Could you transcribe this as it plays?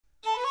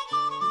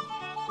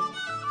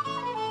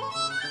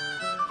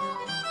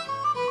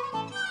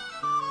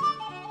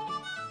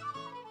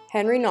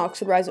Henry Knox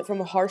would rise up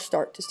from a harsh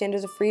start to stand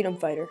as a freedom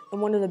fighter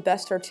and one of the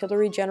best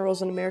artillery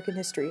generals in American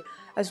history,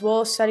 as well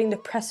as setting the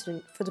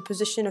precedent for the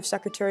position of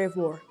Secretary of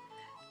War.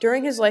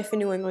 During his life in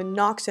New England,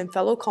 Knox and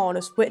fellow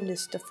colonists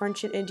witnessed the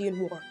French and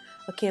Indian War,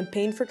 a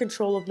campaign for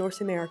control of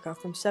North America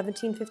from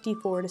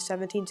 1754 to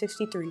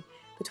 1763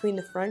 between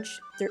the French,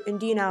 their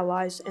Indian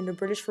allies, and the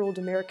British-ruled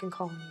American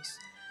colonies.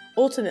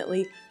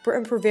 Ultimately,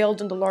 Britain prevailed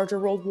in the larger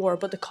World War,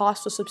 but the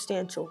cost was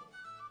substantial.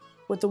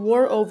 With the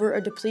war over, a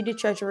depleted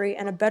treasury,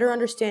 and a better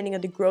understanding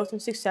of the growth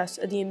and success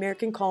of the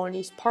American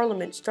colonies,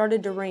 Parliament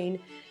started to reign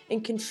in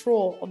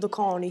control of the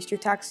colonies through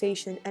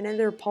taxation and ended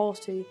their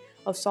policy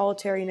of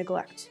solitary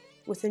neglect,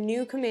 with a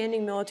new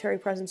commanding military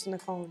presence in the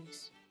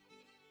colonies.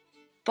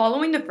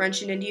 Following the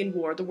French and Indian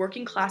War, the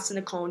working class in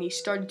the colonies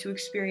started to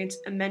experience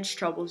immense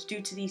troubles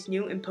due to these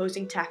new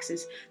imposing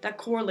taxes that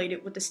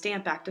correlated with the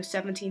Stamp Act of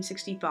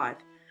 1765.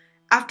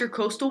 After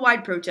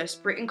coastal-wide protests,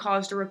 Britain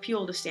caused a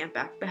repeal of the Stamp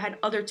Act, but had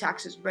other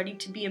taxes ready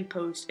to be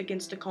imposed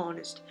against the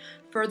colonists,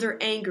 further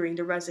angering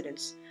the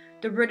residents.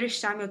 The British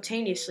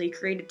simultaneously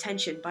created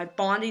tension by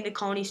bonding the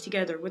colonies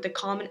together with a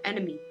common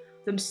enemy,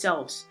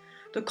 themselves.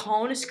 The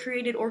colonists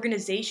created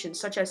organizations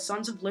such as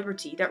Sons of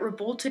Liberty that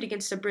revolted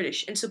against the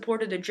British and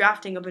supported the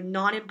drafting of a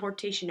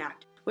Non-Importation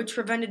Act, which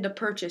prevented the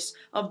purchase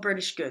of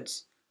British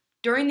goods.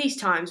 During these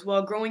times,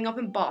 while growing up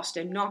in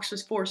Boston, Knox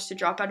was forced to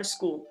drop out of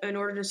school in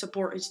order to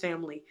support his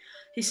family.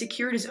 He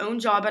secured his own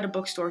job at a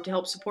bookstore to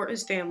help support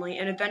his family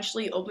and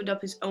eventually opened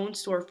up his own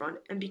storefront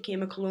and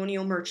became a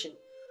colonial merchant.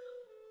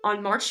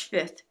 On March 5,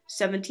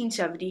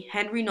 1770,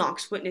 Henry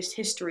Knox witnessed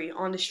history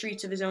on the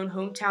streets of his own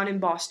hometown in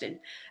Boston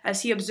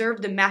as he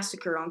observed the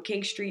massacre on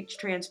King Street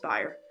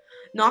transpire.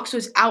 Knox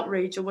was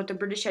outraged at what the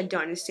British had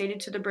done and stated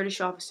to the British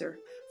officer,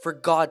 "For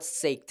God's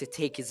sake, to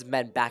take his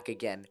men back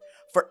again,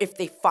 for if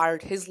they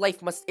fired, his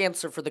life must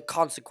answer for the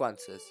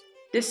consequences."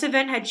 This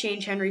event had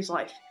changed Henry's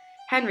life.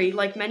 Henry,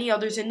 like many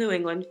others in New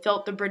England,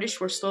 felt the British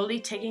were slowly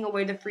taking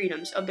away the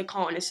freedoms of the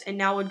colonists and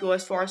now would go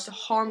as far as to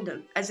harm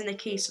them, as in the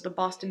case of the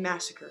Boston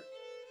Massacre.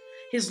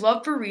 His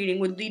love for reading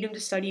would lead him to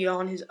study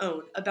on his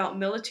own about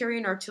military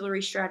and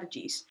artillery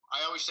strategies.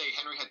 I always say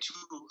Henry had two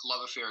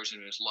love affairs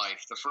in his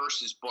life. The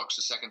first is books.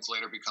 The second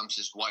later becomes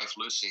his wife,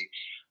 Lucy.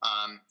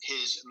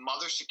 His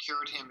mother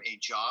secured him a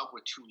job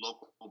with two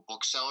local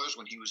booksellers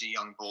when he was a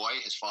young boy.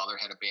 His father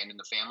had abandoned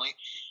the family.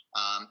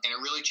 And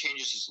it really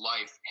changes his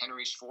life.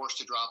 Henry's forced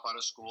to drop out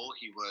of school.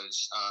 He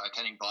was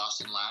attending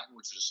Boston Latin,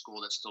 which is a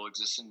school that still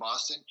exists in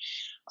Boston.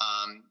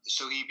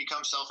 So he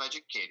becomes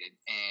self-educated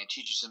and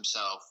teaches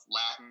himself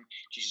Latin,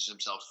 teaches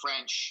himself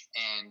French,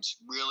 and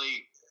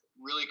really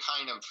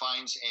kind of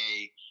finds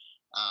a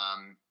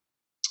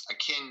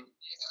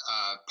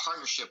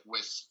partnership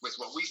with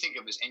what we think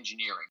of as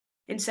engineering.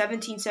 In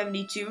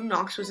 1772,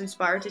 Knox was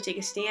inspired to take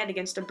a stand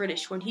against the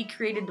British when he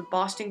created the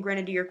Boston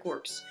Grenadier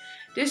Corps.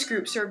 This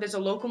group served as a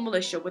local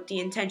militia with the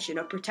intention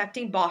of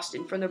protecting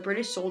Boston from the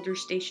British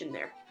soldiers stationed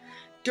there.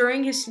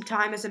 During his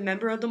time as a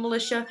member of the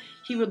militia,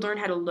 he would learn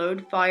how to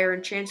load, fire,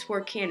 and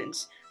transport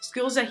cannons,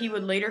 skills that he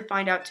would later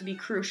find out to be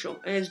crucial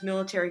in his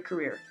military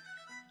career.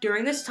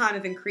 During this time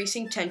of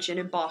increasing tension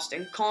in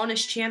Boston,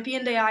 colonists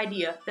championed the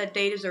idea that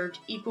they deserved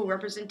equal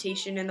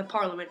representation in the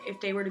Parliament if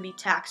they were to be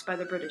taxed by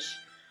the British.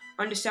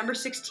 On December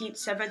 16,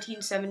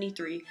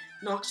 1773,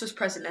 Knox was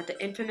present at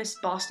the infamous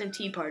Boston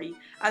Tea Party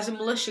as a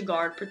militia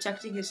guard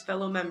protecting his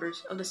fellow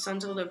members of the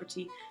Sons of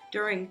Liberty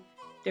during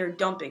their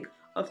dumping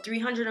of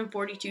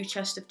 342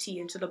 chests of tea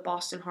into the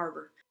Boston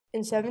harbor. In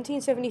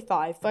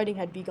 1775, fighting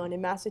had begun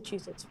in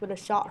Massachusetts with a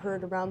shot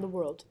heard around the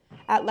world,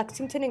 at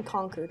Lexington and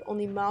Concord,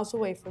 only miles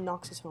away from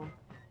Knox's home.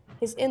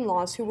 His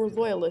in-laws, who were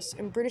loyalists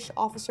and British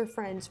officer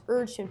friends,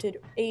 urged him to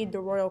aid the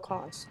royal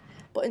cause,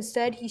 but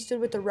instead he stood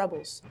with the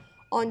rebels.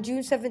 On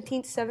June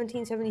 17,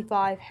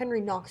 1775,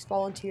 Henry Knox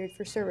volunteered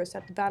for service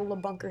at the Battle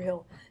of Bunker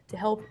Hill to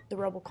help the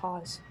rebel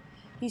cause.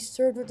 He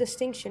served with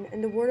distinction,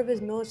 and the word of his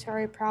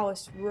military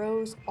prowess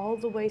rose all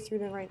the way through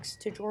the ranks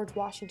to George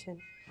Washington.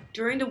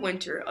 During the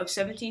winter of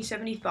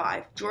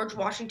 1775, George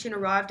Washington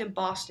arrived in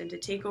Boston to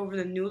take over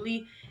the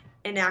newly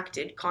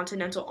enacted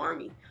Continental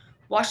Army.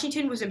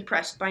 Washington was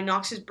impressed by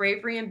Knox's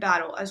bravery in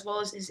battle as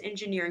well as his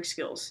engineering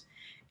skills.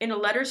 In a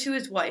letter to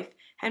his wife,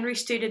 Henry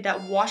stated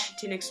that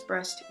Washington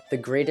expressed the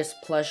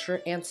greatest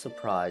pleasure and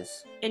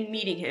surprise in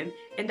meeting him,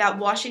 and that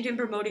Washington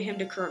promoted him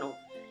to colonel.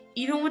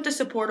 Even with the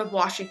support of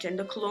Washington,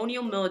 the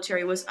colonial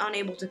military was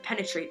unable to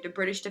penetrate the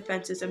British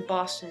defenses in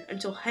Boston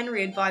until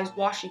Henry advised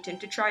Washington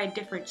to try a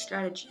different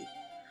strategy.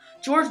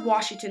 George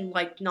Washington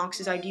liked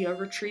Knox's idea of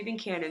retrieving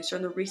cannons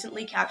from the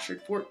recently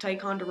captured Fort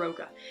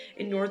Ticonderoga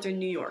in northern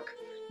New York.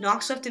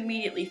 Knox left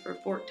immediately for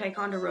Fort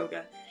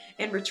Ticonderoga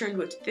and returned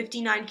with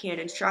 59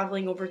 cannons,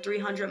 traveling over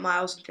 300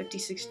 miles in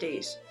 56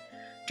 days.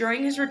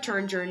 During his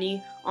return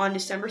journey on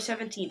December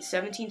 17,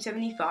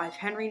 1775,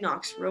 Henry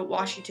Knox wrote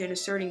Washington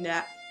asserting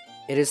that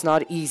it is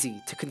not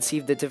easy to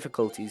conceive the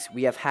difficulties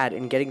we have had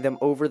in getting them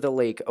over the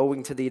lake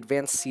owing to the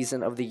advanced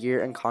season of the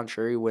year and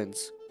contrary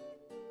winds.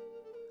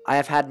 I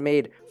have had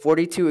made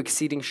 42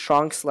 exceeding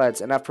strong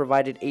sleds and have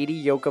provided 80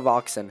 yoke of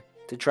oxen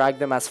to drag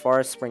them as far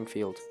as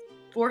Springfield.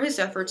 For his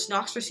efforts,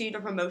 Knox received a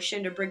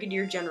promotion to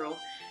brigadier general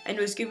and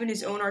was given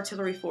his own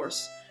artillery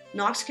force.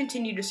 Knox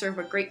continued to serve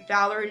with great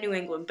valor in New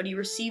England, but he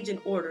received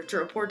an order to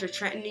report to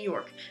Trenton, New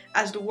York,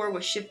 as the war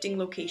was shifting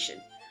location.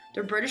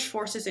 The British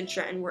forces in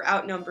Trenton were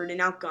outnumbered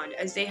and outgunned,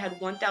 as they had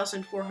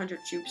 1,400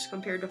 troops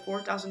compared to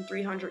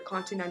 4,300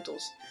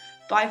 Continentals.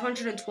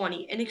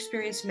 520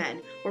 inexperienced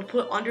men were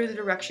put under the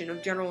direction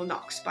of General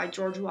Knox by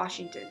George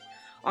Washington.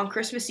 On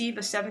Christmas Eve of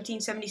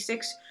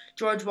 1776,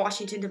 George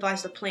Washington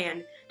devised a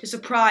plan to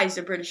surprise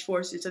the British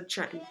forces of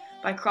Trenton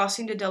by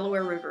crossing the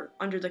Delaware River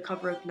under the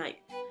cover of night.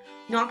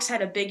 Knox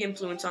had a big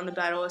influence on the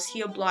battle, as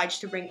he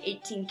obliged to bring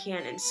 18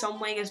 cannons, some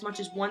weighing as much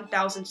as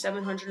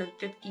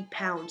 1,750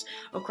 pounds,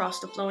 across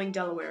the flowing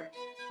Delaware.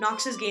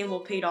 Knox's gamble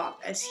paid off,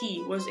 as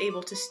he was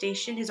able to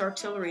station his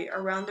artillery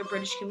around the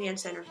British command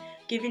center,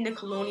 giving the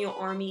colonial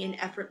army an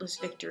effortless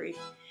victory.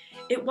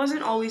 It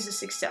wasn't always a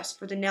success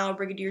for the now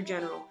brigadier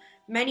general.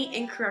 Many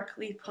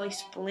incorrectly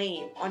placed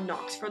blame on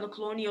Knox for the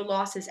colonial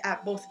losses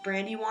at both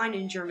Brandywine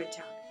and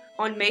Germantown.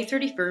 On May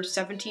 31,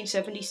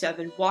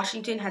 1777,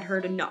 Washington had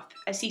heard enough,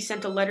 as he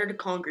sent a letter to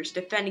Congress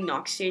defending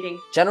Knox, stating,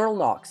 General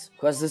Knox,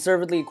 who has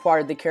deservedly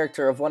acquired the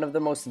character of one of the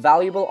most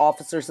valuable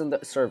officers in the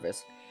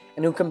service,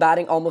 and who,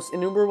 combating almost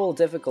innumerable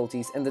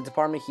difficulties in the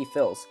department he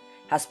fills,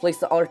 has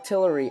placed the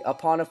artillery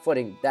upon a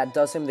footing that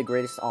does him the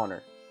greatest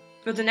honor.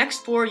 For the next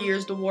 4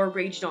 years, the war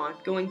raged on,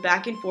 going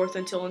back and forth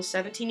until in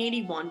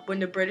 1781, when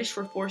the British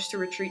were forced to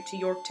retreat to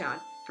Yorktown,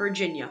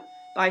 Virginia,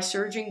 by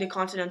surging the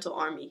Continental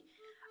Army.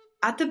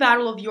 At the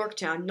Battle of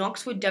Yorktown,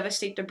 Knox would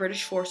devastate the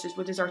British forces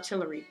with his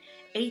artillery.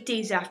 8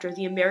 days after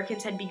the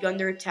Americans had begun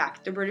their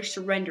attack, the British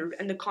surrendered,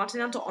 and the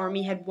Continental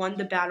Army had won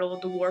the Battle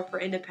of the War for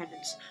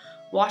Independence.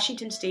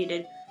 Washington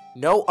stated,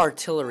 No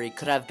artillery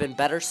could have been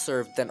better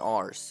served than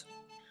ours.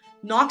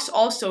 Knox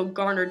also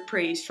garnered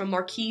praise from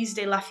Marquis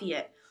de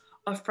Lafayette,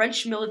 a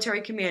French military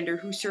commander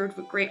who served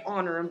with great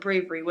honor and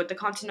bravery with the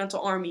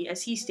Continental Army,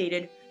 as he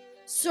stated,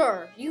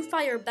 Sir, you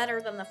fire better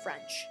than the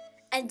French.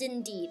 And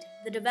indeed,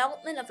 the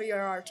development of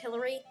your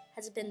artillery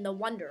has been the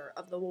wonder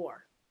of the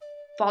war.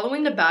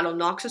 Following the battle,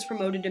 Knox was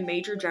promoted to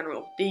Major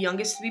General, the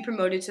youngest to be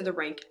promoted to the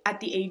rank, at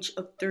the age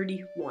of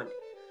 31.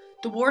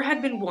 The war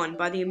had been won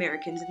by the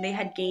Americans, and they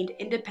had gained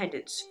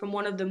independence from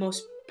one of the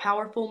most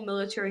powerful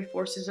military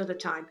forces of the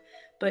time,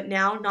 but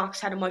now Knox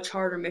had a much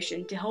harder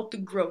mission to help the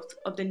growth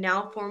of the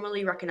now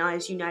formally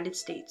recognized United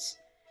States.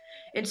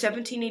 In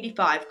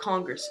 1785,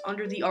 Congress,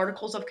 under the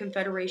Articles of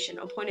Confederation,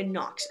 appointed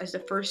Knox as the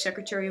first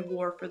Secretary of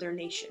War for their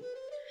nation.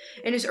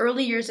 In his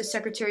early years as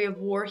Secretary of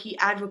War, he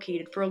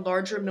advocated for a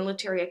larger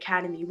military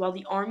academy, while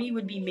the Army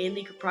would be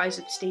mainly comprised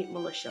of state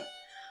militia.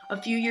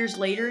 A few years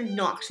later,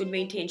 Knox would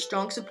maintain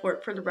strong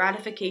support for the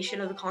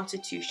ratification of the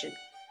Constitution.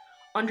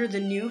 Under the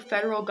new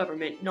federal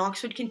government,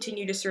 Knox would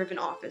continue to serve in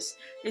office.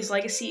 His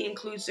legacy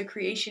includes the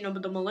creation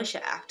of the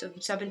Militia Act of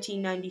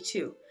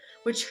 1792,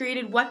 which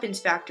created weapons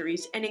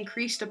factories and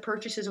increased the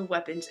purchases of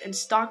weapons and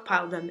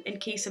stockpiled them in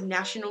case of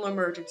national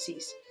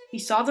emergencies. He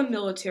saw the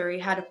military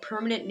had a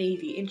permanent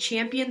navy and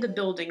championed the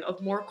building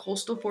of more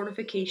coastal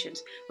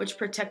fortifications which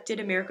protected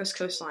America's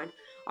coastline.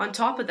 On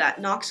top of that,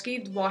 Knox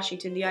gave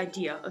Washington the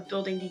idea of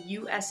building the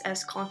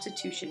USS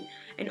Constitution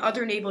and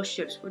other naval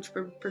ships which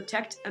would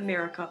protect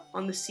America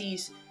on the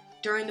seas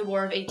during the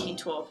War of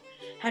 1812.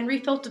 Henry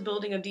felt the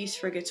building of these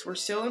frigates were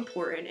so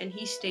important, and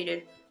he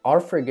stated, Our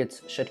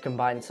frigates should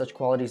combine such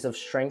qualities of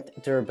strength,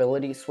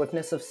 durability,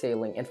 swiftness of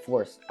sailing, and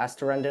force as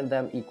to render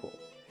them equal,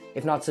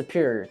 if not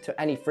superior, to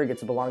any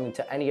frigates belonging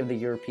to any of the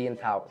European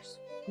powers.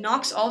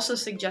 Knox also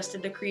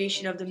suggested the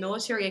creation of the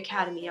Military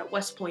Academy at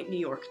West Point, New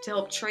York, to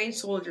help train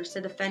soldiers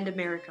to defend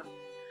America.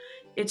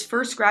 Its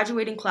first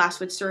graduating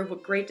class would serve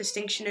with great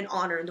distinction and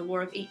honor in the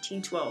War of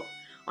 1812.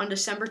 On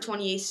December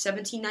 28,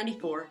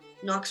 1794,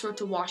 Knox wrote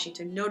to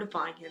Washington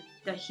notifying him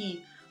that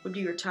he would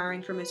be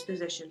retiring from his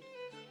position.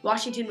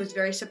 Washington was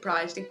very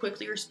surprised and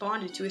quickly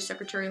responded to his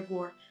Secretary of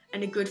War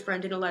and a good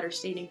friend in a letter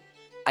stating,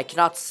 I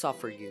cannot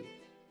suffer you,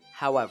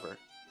 however,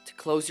 to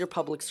close your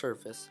public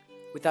service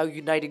without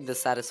uniting the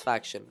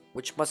satisfaction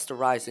which must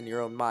arise in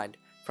your own mind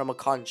from a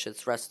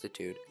conscience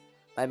restituted,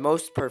 my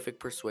most perfect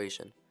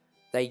persuasion,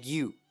 that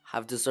you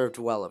have deserved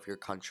well of your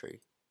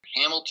country.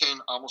 Hamilton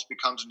almost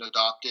becomes an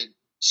adopted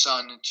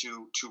son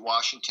to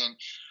Washington,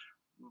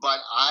 but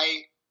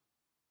I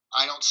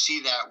don't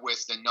see that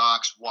with the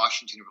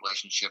Knox-Washington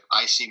relationship.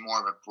 I see more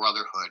of a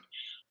brotherhood.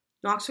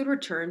 Knox would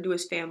return to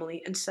his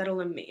family and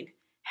settle in Maine.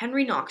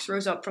 Henry Knox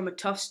rose up from a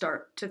tough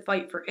start to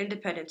fight for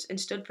independence and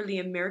stood for the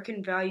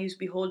American values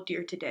we hold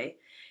dear today.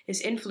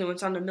 His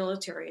influence on the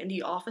military and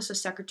the office of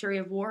Secretary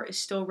of War is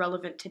still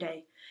relevant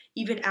today.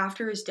 Even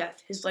after his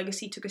death, his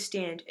legacy took a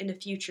stand in the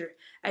future,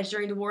 as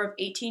during the War of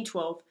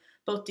 1812,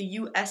 both the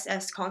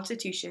USS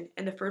Constitution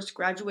and the first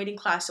graduating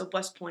class of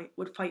West Point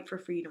would fight for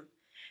freedom.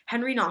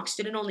 Henry Knox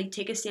didn't only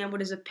take a stand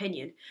with his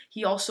opinion,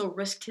 he also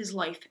risked his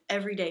life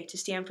every day to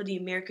stand for the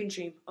American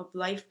dream of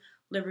life,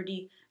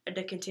 liberty, and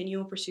the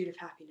continual pursuit of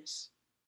happiness.